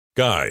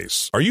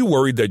Guys, are you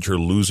worried that you're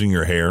losing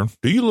your hair?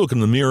 Do you look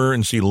in the mirror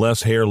and see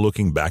less hair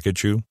looking back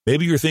at you?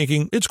 Maybe you're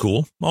thinking, it's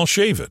cool, I'll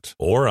shave it.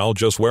 Or I'll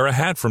just wear a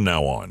hat from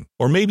now on.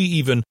 Or maybe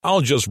even,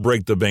 I'll just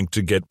break the bank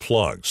to get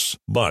plugs.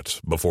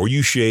 But before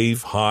you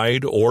shave,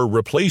 hide, or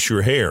replace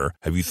your hair,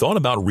 have you thought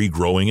about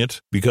regrowing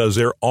it? Because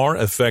there are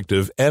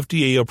effective,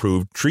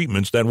 FDA-approved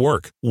treatments that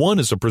work. One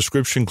is a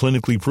prescription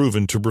clinically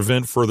proven to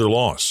prevent further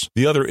loss.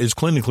 The other is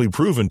clinically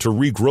proven to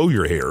regrow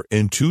your hair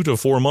in 2 to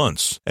 4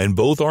 months. And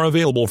both are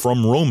available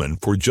from Roman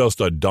for just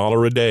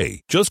 $1 a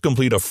day. Just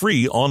complete a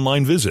free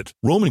online visit.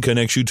 Roman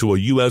connects you to a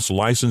U.S.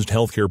 licensed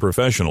healthcare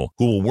professional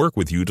who will work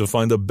with you to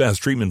find the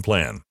best treatment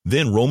plan.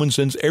 Then Roman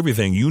sends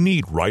everything you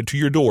need right to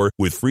your door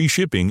with free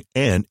shipping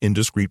and in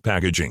discreet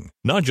packaging.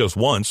 Not just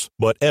once,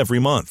 but every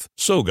month.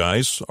 So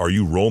guys, are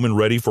you Roman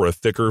ready for a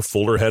thicker,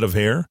 fuller head of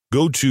hair?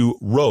 Go to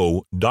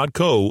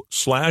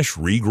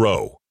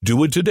ro.co/regrow.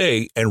 Do it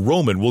today, and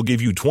Roman will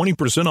give you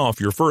 20%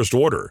 off your first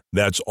order.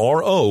 That's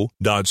ro.co/regrow.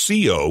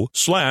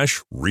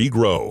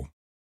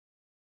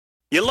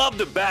 You love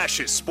to bash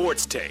his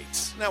sports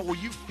takes. Now, will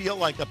you feel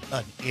like an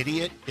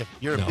idiot if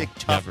you're No, a big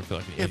tough? never feel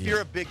like an if idiot.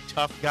 you're a big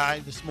tough guy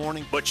this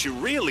morning, But you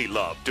really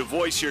love to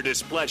voice your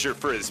displeasure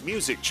for his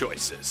music he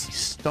choices.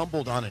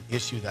 stumbled on an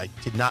issue that I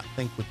did not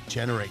think would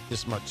generate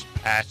this much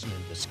passion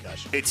and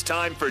discussion. It's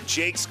time for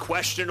Jake's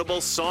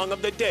questionable song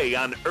of the day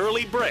on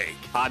Early Break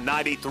on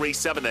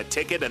 93.7 The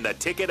Ticket and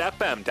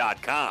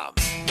theticketfm.com.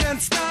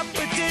 Can't stop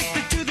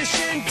addicted to the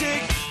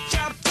shindig.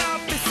 Chop top,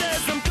 it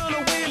says I'm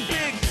gonna win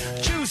big.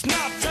 Choose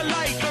not to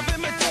life of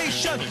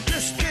imitation.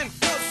 Distant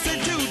close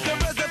into the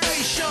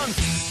reservation.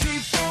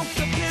 Defunct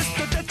the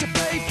pistol that you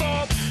pay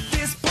for.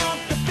 This punk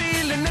the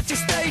feeling that you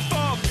stay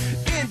for.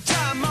 In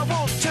time I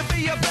want to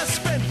be your best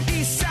friend.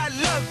 Eastside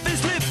love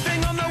is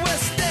living on the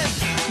west end.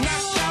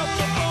 Knocked out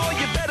before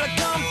you better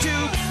come to.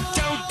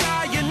 Don't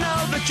die, you know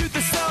the truth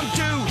is some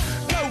do.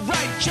 Go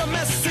write your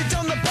message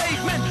on the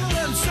pavement.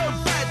 Burn so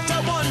bright, I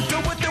wonder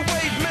what the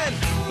wave meant.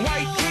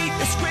 White heat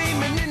is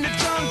screaming in the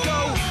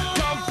jungle.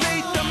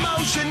 Complete the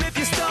motion if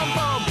you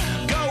stumble.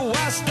 Go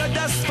ask the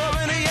dust for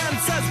any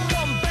answers.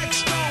 Come back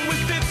strong with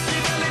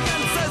 50 belly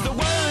dancers. The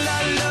world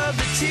I love,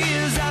 the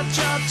tears I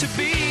tried to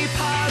be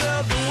part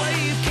of the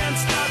wave. Can't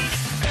stop.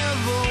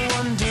 Ever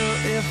wonder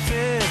if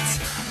it's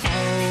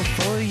all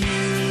for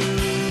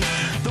you?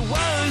 The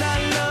world I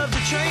love,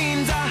 the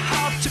trains I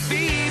hop to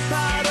be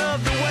part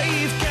of the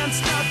wave. Can't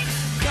stop.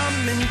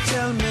 Come and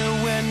tell me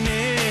when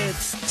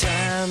it's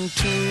time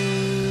to.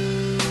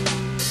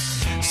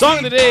 Song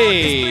of the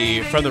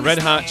day from the Red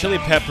Hot Chili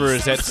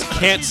Peppers. That's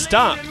Can't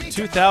Stop.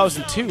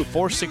 2002,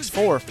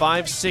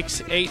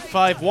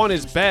 464-56851 1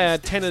 is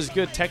bad, 10 is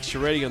good. Text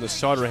your rating on the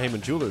Sauter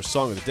Heyman Jewelers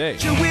Song of the Day.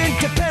 You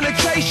into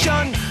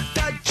penetration,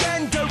 the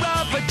gender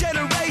of a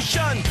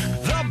generation,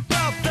 the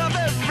birth of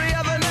every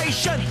other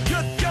nation.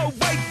 Look your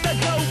way to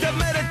go to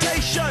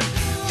meditation.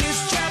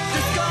 This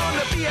chapter's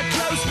gonna be a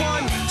close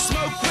one.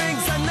 Smoke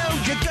rings, I know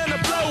you're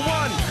gonna blow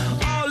one.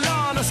 All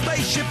on a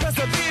spaceship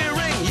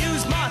persevering.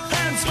 Use my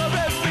hands for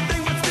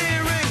everything but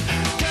steering.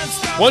 Can't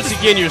stop. Once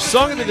again, your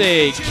Song of the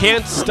Day,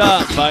 Can't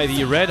Stop by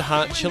the Red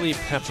Hot Chili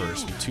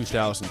Peppers from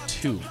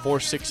 2002.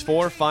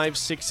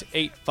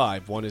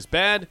 464-56851 1 is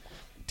bad,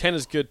 10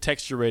 is good.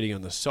 Text your rating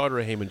on the Sauter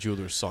Heyman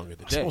Jewelers Song of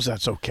the I Day. suppose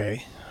that's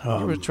okay.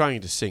 You were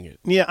trying to sing it.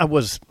 Yeah, I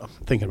was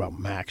thinking about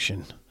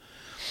Maction.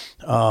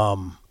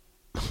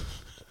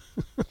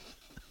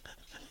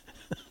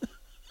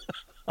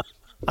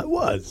 I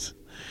was.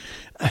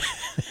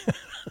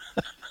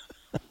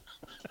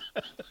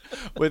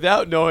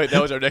 Without knowing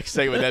that was our next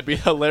segment, that'd be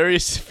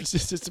hilarious if it's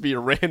just to be a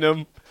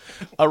random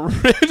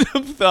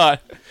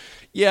thought.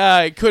 Yeah,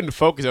 I couldn't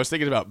focus. I was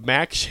thinking about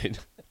Maction.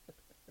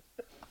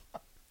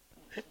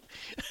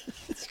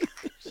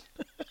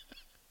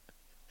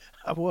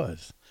 I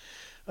was.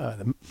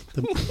 The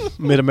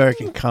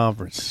Mid-American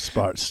Conference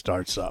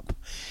starts up.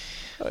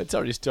 Oh, it's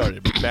already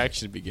started, but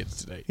Maction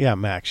begins tonight. Yeah,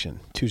 Maction,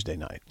 Tuesday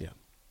night. Yeah.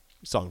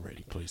 Song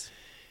rating, please.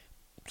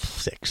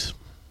 6.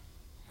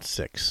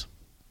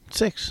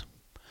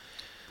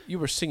 You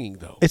were singing,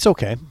 though. It's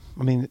okay.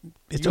 I mean,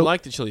 it's You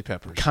like the Chili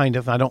Peppers. kind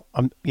of.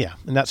 Yeah,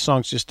 and that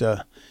song's just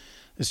a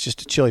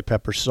Chili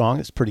Peppers song.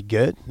 It's pretty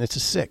good. It's a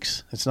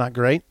 6. It's not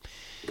great.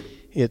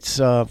 It's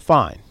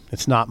fine.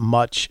 It's not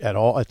much at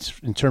all. It's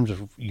in terms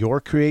of your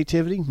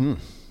creativity,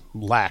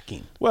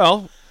 lacking.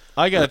 Well,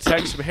 I got a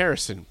text from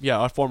Harrison. Yeah,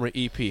 our former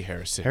EP,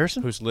 Harrison.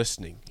 Harrison? Who's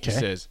listening. He Okay.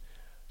 says,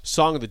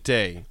 Song of the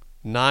Day,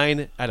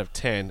 9 out of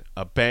 10,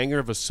 a banger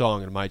of a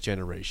song in my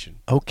generation.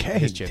 Okay,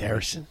 His generation.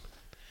 Harrison.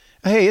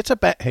 Hey,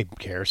 hey,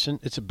 Harrison.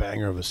 It's a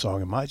banger of a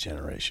song in my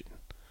generation.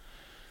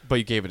 But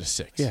you gave it a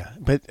 6. Yeah,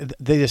 but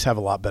they just have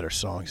a lot better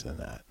songs than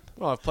that.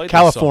 Well, I've played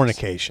those songs.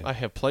 Californication. I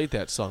have played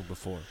that song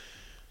before.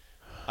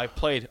 I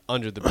played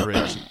Under the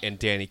Bridge and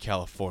Danny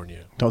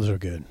California. Those are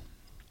good.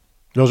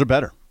 Those are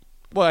better.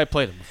 Well, I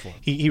played them before.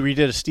 He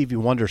redid a Stevie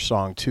Wonder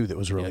song, too, that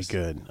was really Yes.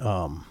 good.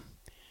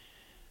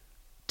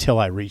 Till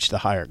I Reach the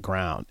Higher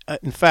Ground.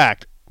 In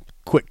fact,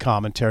 quick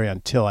commentary on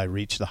Till I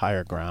Reach the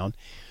Higher Ground.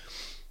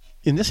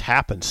 and this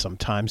happens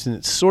sometimes, and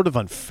it's sort of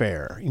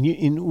unfair.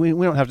 And we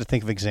don't have to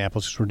think of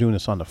examples because we're doing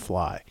this on the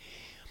fly.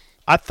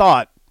 I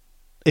thought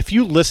if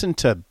you listen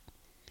to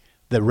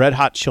the Red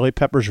Hot Chili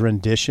Peppers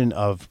rendition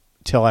of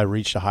Till I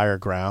Reached a Higher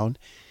Ground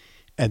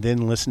and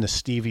then listen to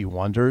Stevie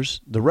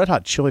Wonder's, the Red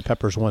Hot Chili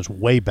Peppers one's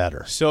way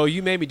better. So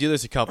you made me do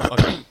this a couple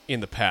in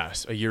the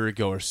past, a year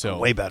ago or so.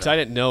 Way better. 'Cause I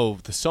didn't know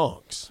the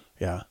songs.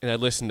 Yeah. And I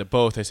listened to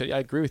both. I said, yeah, I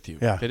agree with you.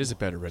 Yeah. That is a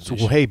better rendition.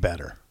 It's way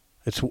better.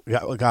 It's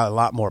got a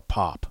lot more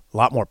pop.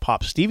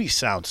 Stevie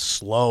sounds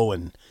slow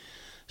and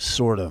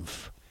sort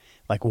of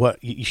like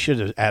what you should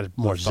have added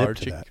more Lethargic.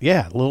 zip to that.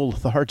 Yeah, a little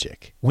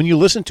lethargic. When you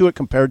listen to it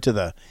compared to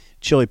the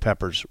Chili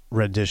Peppers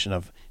rendition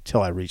of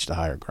Till I Reached a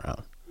Higher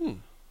Ground.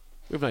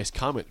 We have a nice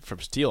comment from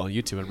Steele on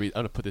YouTube. I'm going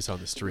to put this on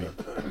the stream.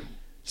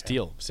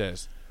 Steele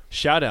says,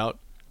 shout out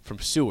from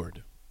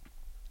Seward.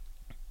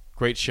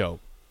 Great show.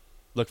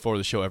 Look forward to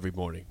the show every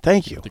morning.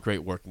 Thank you. The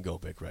great work and go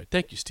big, right?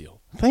 Thank you,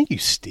 Steele. Thank you,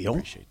 Steele.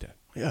 Appreciate that.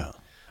 Yeah.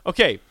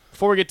 Okay,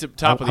 before we get to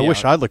top of the I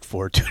wish hour, I'd look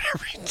forward to it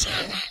every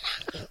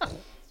time.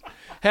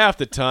 half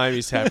the time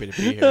he's happy to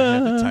be here.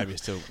 Half the time he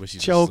still wishes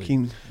he's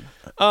Joking.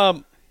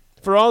 asleep.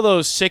 For all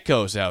those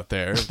sickos out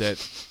there that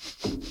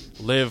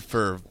live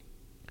for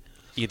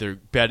either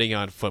betting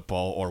on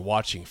football or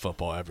watching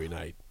football every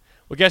night,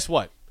 well, guess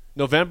what?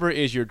 November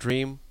is your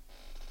dream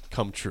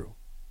come true.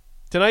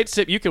 Tonight,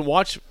 you can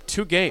watch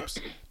 2 games.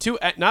 2,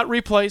 not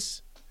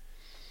replays,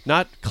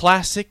 not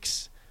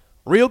classics,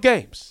 real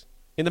games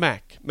in the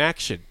MAC.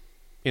 MACtion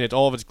in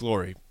all of its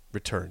glory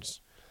returns.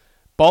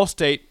 Ball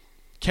State,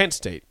 Kent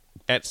State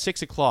at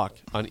 6 o'clock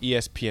on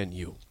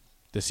ESPNU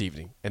this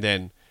evening. And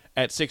then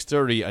at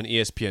 6:30 on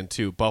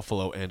ESPN2,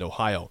 Buffalo and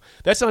Ohio.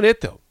 That's not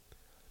it, though.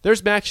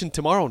 There's MACtion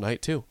tomorrow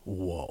night, too.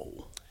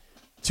 Whoa.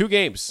 2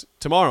 games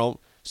tomorrow.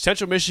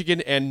 Central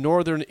Michigan and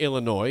Northern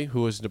Illinois,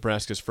 who is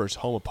Nebraska's first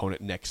home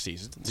opponent next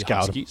season. The Scout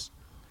 'em. Huskies.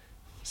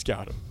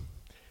 Scout 'em.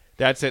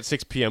 That's at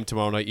 6 p.m.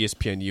 tomorrow night,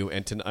 ESPNU.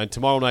 And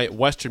tomorrow night,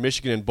 Western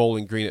Michigan and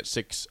Bowling Green at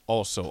 6,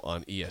 also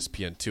on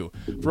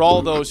ESPN2. For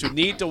all those who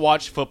need to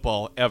watch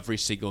football every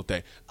single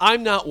day.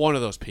 I'm not one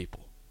of those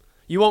people.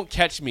 You won't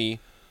catch me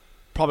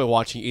probably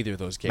watching either of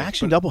those games.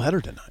 Action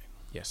doubleheader tonight.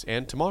 Yes,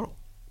 and tomorrow.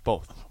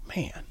 Both.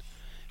 Man.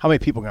 How many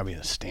people are going to be in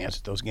the stands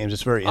at those games?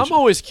 It's very I'm interesting.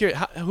 always curious.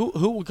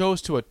 Who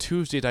goes to a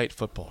Tuesday night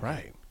football?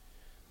 Right.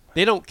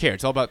 They don't care.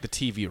 It's all about the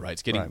TV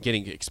rights, Right.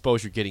 getting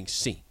exposure, getting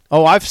seen.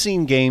 Oh, I've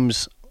seen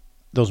games,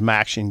 those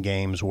MACtion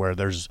games, where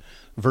there's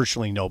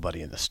virtually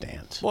nobody in the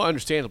stands. Well,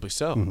 understandably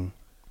so. Mm-hmm.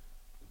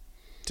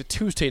 It's a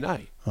Tuesday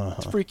night.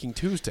 It's freaking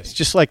Tuesday. It's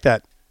just like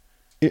that.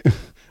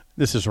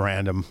 This is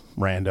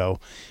rando.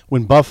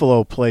 When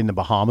Buffalo played in the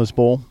Bahamas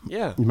Bowl,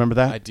 Yeah. you remember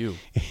that? I do.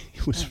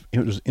 It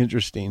was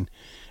interesting.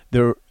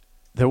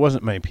 There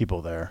wasn't many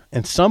people there,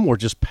 and some were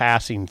just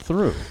passing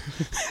through.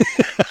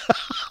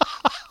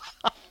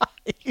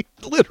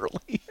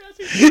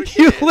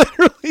 You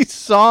literally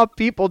saw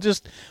people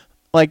just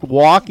like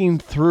walking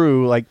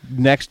through, like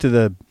next to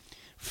the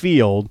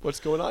field. What's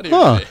going on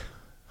here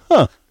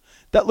today?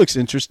 That looks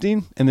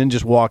interesting, and then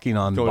just walking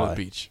on Going by. to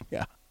the beach.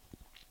 Yeah.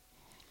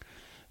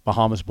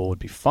 Bahamas Bowl would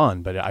be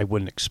fun, but I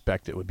wouldn't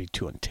expect it would be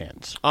too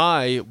intense.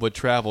 I would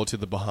travel to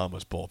the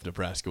Bahamas Bowl if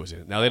Nebraska was in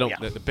it. Now, they don't.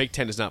 Yeah. The Big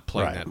Ten is not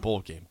playing Right. that bowl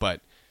game,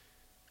 but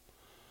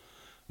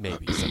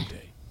maybe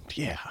someday.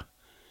 Yeah.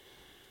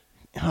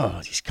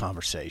 Oh, these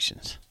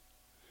conversations.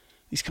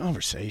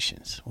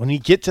 When you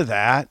get to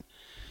that,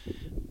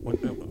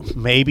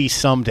 maybe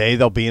someday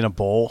they'll be in a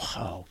bowl.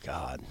 Oh,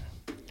 God.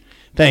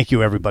 Thank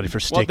you, everybody, for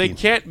Well, sticking. they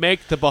can't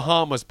make the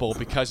Bahamas Bowl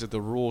because of the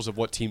rules of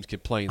what teams can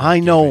play in that I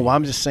game. know.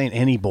 I'm just saying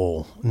any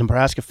bowl.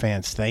 Nebraska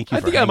fans, thank you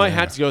I for think I might hanging in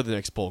have to go to the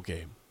next bowl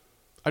game.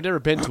 I've never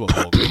been to a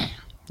bowl game. there.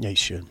 Yeah, you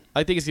should.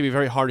 I think it's going to be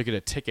very hard to get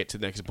a ticket to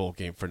the next bowl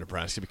game for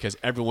Nebraska because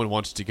everyone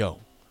wants to go.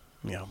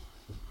 Yeah,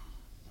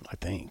 I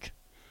think.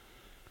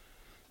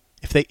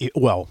 If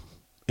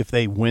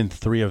they win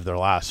 3 of their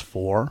last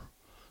 4,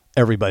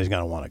 everybody's going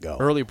to want to go.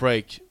 Early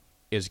break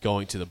is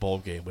going to the bowl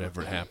game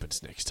whenever it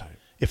happens next time.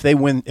 If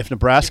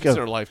Nebraska, It's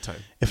in our lifetime.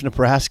 if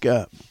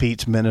Nebraska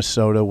beats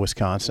Minnesota,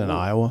 Wisconsin, and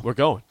Iowa, We're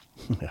going.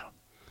 yeah.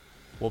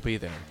 We'll be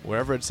there.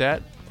 Wherever it's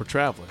at, we're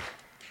traveling.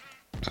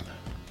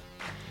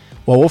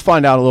 Well, we'll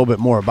find out a little bit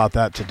more about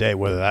that today.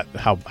 Whether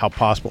how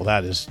possible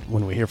that is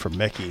when we hear from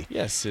Mickey.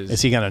 Yes.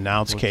 Is he going to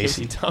announce will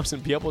Casey?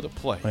 Thompson be able to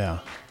play? Yeah,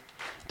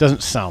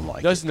 doesn't sound like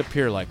it. Doesn't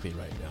appear likely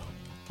right now,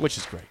 which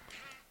is great.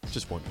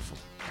 Just wonderful.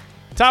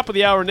 Top of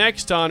the hour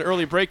next on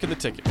Early Break in the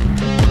Ticket.